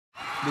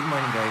Good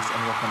morning guys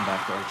and welcome back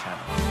to our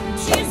channel.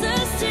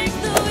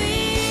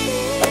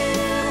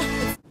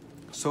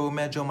 So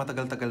medyo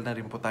matagal-tagal na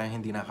rin po tayong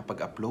hindi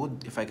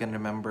nakapag-upload. If I can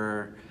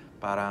remember,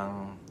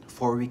 parang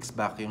 4 weeks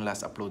back yung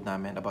last upload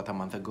namin, about a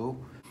month ago.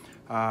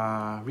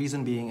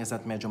 Reason being is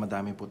that medyo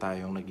madami po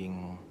tayong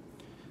naging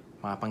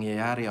mga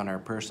pangyayari on our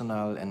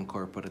personal and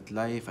corporate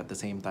life at the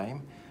same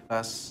time.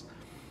 Plus,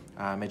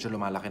 medyo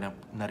lumalaki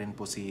na rin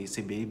po si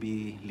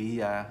baby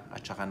Leah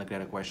at saka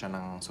nagre-request siya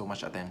ng so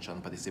much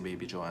attention, pati si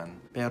baby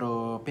Joanne.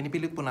 Pero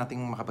pinipilit po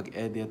nating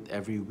makapag-edit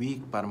every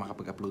week para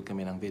makapag-upload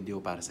kami ng video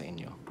para sa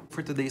inyo.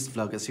 For today's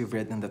vlog, as you've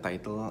read in the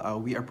title,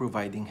 we are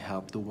providing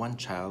help to one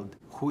child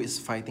who is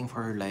fighting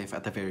for her life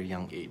at a very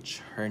young age.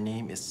 Her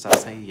name is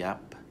Sasai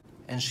Yap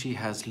and she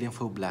has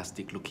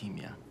lymphoblastic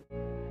leukemia.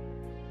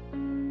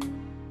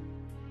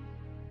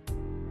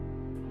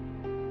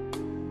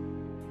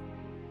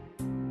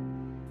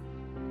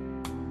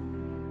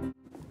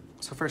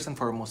 So first and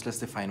foremost, let's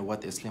define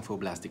what is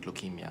lymphoblastic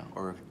leukemia,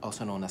 or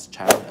also known as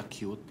Child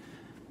Acute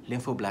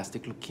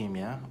Lymphoblastic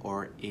Leukemia,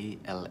 or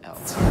ALL.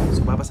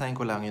 So babasahin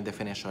ko lang yung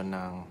definition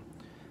ng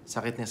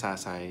sakit ni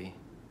Sasai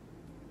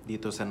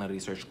dito sa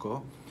na-research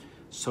ko.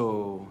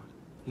 So,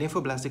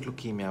 lymphoblastic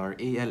leukemia, or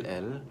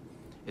ALL,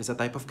 is a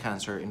type of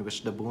cancer in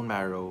which the bone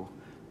marrow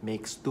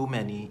makes too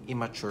many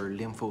immature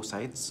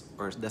lymphocytes,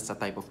 or that's a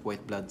type of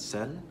white blood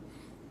cell.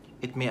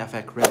 It may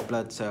affect red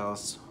blood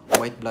cells,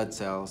 white blood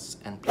cells,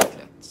 and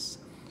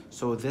platelets.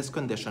 So this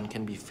condition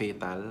can be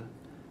fatal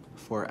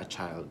for a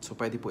child. So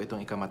pwede po itong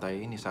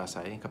ikamatay ni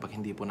Sasai kapag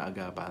hindi po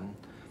naagapan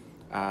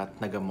at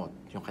nagamot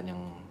yung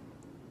kanyang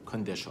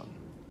condition.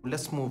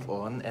 Let's move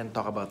on and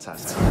talk about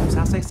Sasai.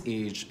 Sasai's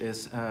age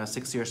is 6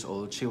 years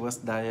old. She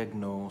was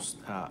diagnosed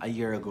a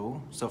year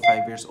ago. So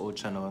 5 years old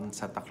siya noon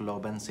sa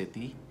Tacloban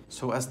City.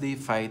 So as they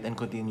fight and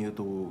continue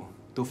to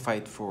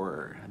fight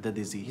for the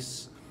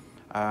disease,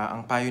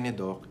 ang payo ni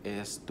Doc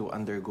is to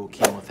undergo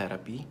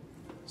chemotherapy.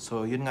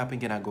 So, yun nga po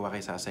yung ginagawa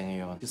kay Sasai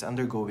ngayon. She's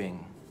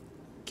undergoing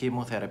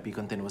chemotherapy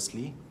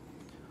continuously.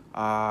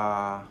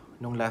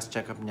 Nung last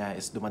check-up niya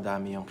is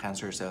dumadami yung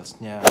cancer cells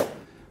niya.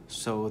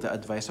 So, the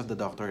advice of the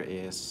doctor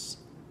is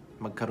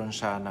magkaroon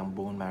siya ng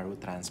bone marrow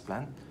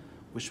transplant,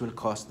 which will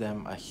cost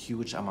them a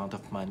huge amount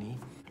of money.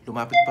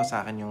 Lumapit pa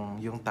sa akin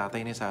yung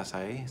tatay ni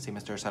Sasai, si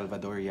Mr.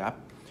 Salvador Yap,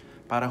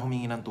 para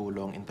humingi ng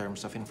tulong in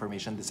terms of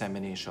information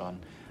dissemination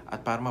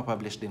at para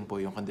ma-publish din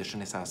po yung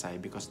condition ni Sasai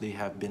because they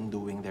have been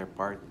doing their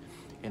part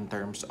in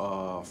terms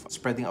of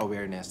spreading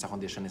awareness sa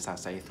condition ni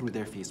Sasai through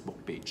their Facebook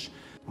page.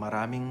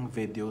 Maraming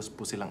videos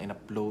po silang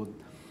in-upload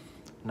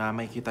na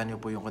makikita nyo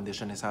po yung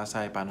condition ni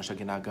Sasai, paano siya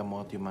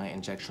ginagamot, yung mga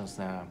injections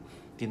na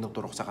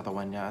tinuturok sa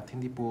katawan niya at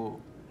hindi po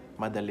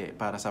madali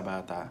para sa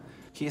bata.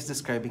 He is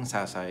describing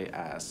Sasai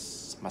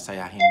as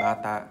masayahing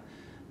bata,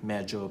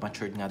 medyo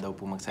matured nga daw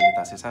po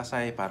magsalita si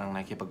Sasai, parang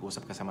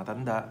nakikipag-usap ka sa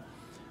matanda,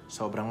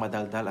 sobrang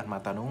madaldal at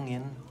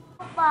matanungin.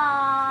 Po,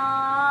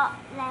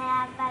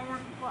 layaban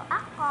lang po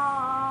ako.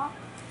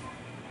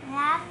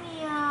 Love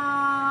you.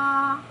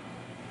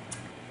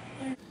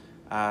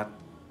 At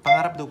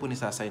pangarap daw po ni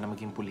Sasai na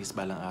maging pulis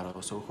balang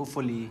araw. So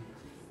hopefully,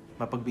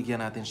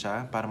 mapagbigyan natin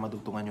siya para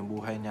madugtungan yung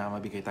buhay niya,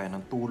 mabigay tayo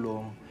ng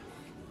tulong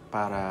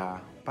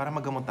para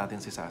magamot natin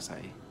si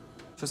Sasai.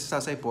 So si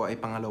Sasai po ay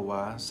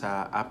pangalawa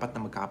sa 4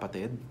 na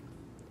magkakapatid.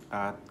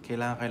 At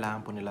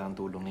kailangan po nila ang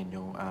tulong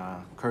ninyo.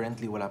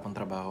 Currently, wala pong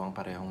trabaho ang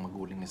parehong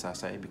magulang ni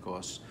Sasai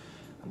because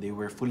they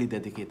were fully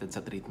dedicated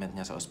sa treatment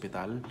niya sa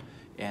ospital.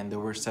 And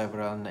there were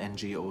several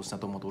NGOs na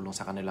tumutulong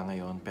sa kanila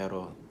ngayon.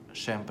 Pero,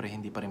 syempre,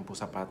 hindi pa rin po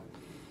sapat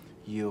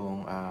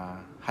yung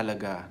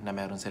halaga na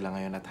meron sila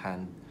ngayon at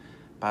hand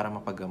para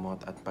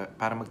mapagamot at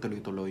para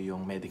magtuloy-tuloy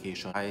yung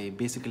medication.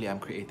 I'm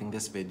creating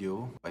this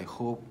video.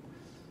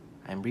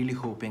 I'm really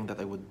hoping that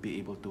I would be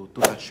able to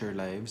touch your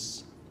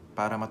lives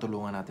para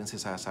matulungan natin si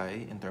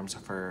Sasai in terms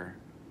of her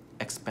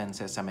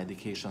expenses sa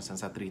medications and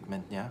sa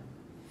treatment niya.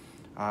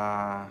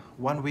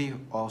 One way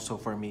also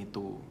for me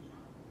to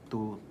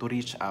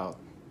reach out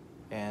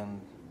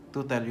and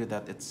to tell you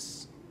that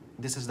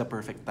this is the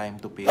perfect time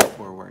to pay it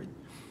forward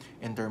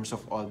in terms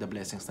of all the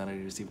blessings na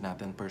na-receive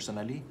natin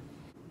personally.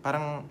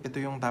 Parang ito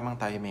yung tamang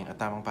timing at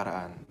tamang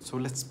paraan. So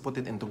let's put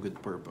it into good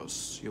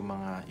purpose, yung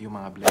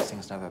mga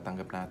blessings na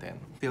tatanggap natin.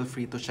 Feel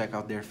free to check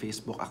out their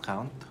Facebook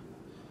account.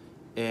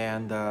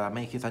 And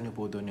makikita nyo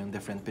po doon yung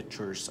different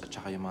pictures at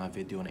saka yung mga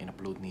video na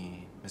in-upload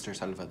ni Mr.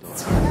 Salvador.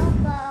 Hello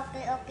po,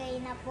 okay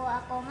na po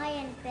ako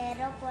ngayon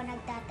pero po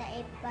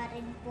nagtataib pa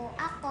rin po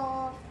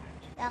ako.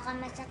 Baka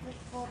masakit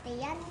po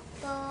tiyan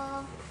ko.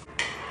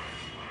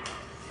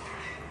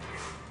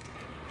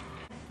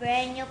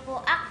 Pray nyo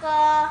po ako.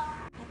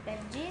 Happy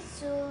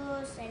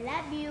Jesus, I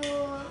love you.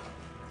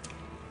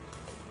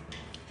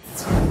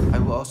 I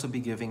will also be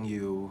giving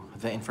you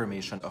the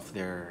information of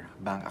their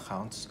bank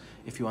accounts.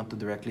 If you want to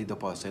directly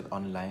deposit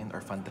online or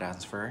fund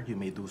transfer, you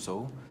may do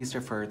so. Please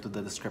refer to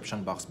the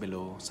description box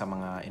below sa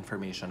mga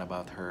information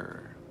about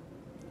her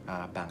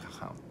bank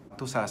account.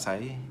 To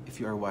Sasai, if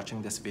you are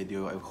watching this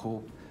video, I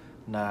hope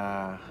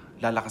na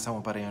lalakasan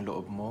mo pa rin yung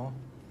loob mo,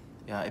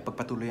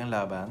 ipagpatuloy ang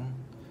laban,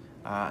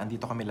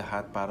 Andito kami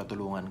lahat para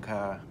tulungan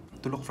ka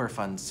to look for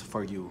funds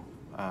for you.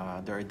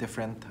 There are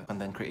different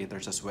content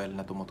creators as well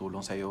na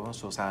tumutulong sa'yo.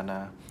 So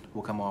sana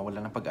huwag ka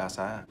mawawala ng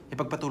pag-asa.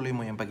 Ipagpatuloy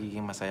mo yung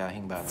pagiging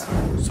masayahing bata.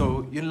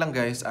 So yun lang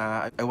guys.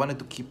 I wanted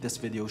to keep this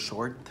video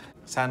short.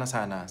 Sana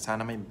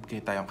may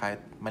bigay tayong kahit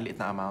maliit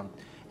na amount.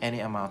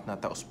 Any amount na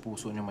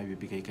taos-puso nyo may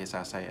bibigay kay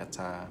Sasai at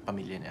sa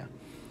pamilya niya.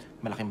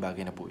 Malaking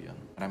bagay na po yun.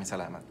 Maraming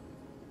salamat.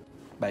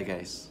 Bye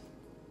guys.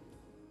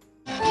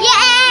 Yay!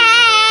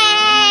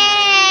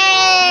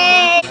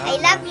 I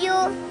love you.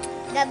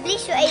 God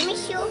bless you. I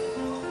miss you.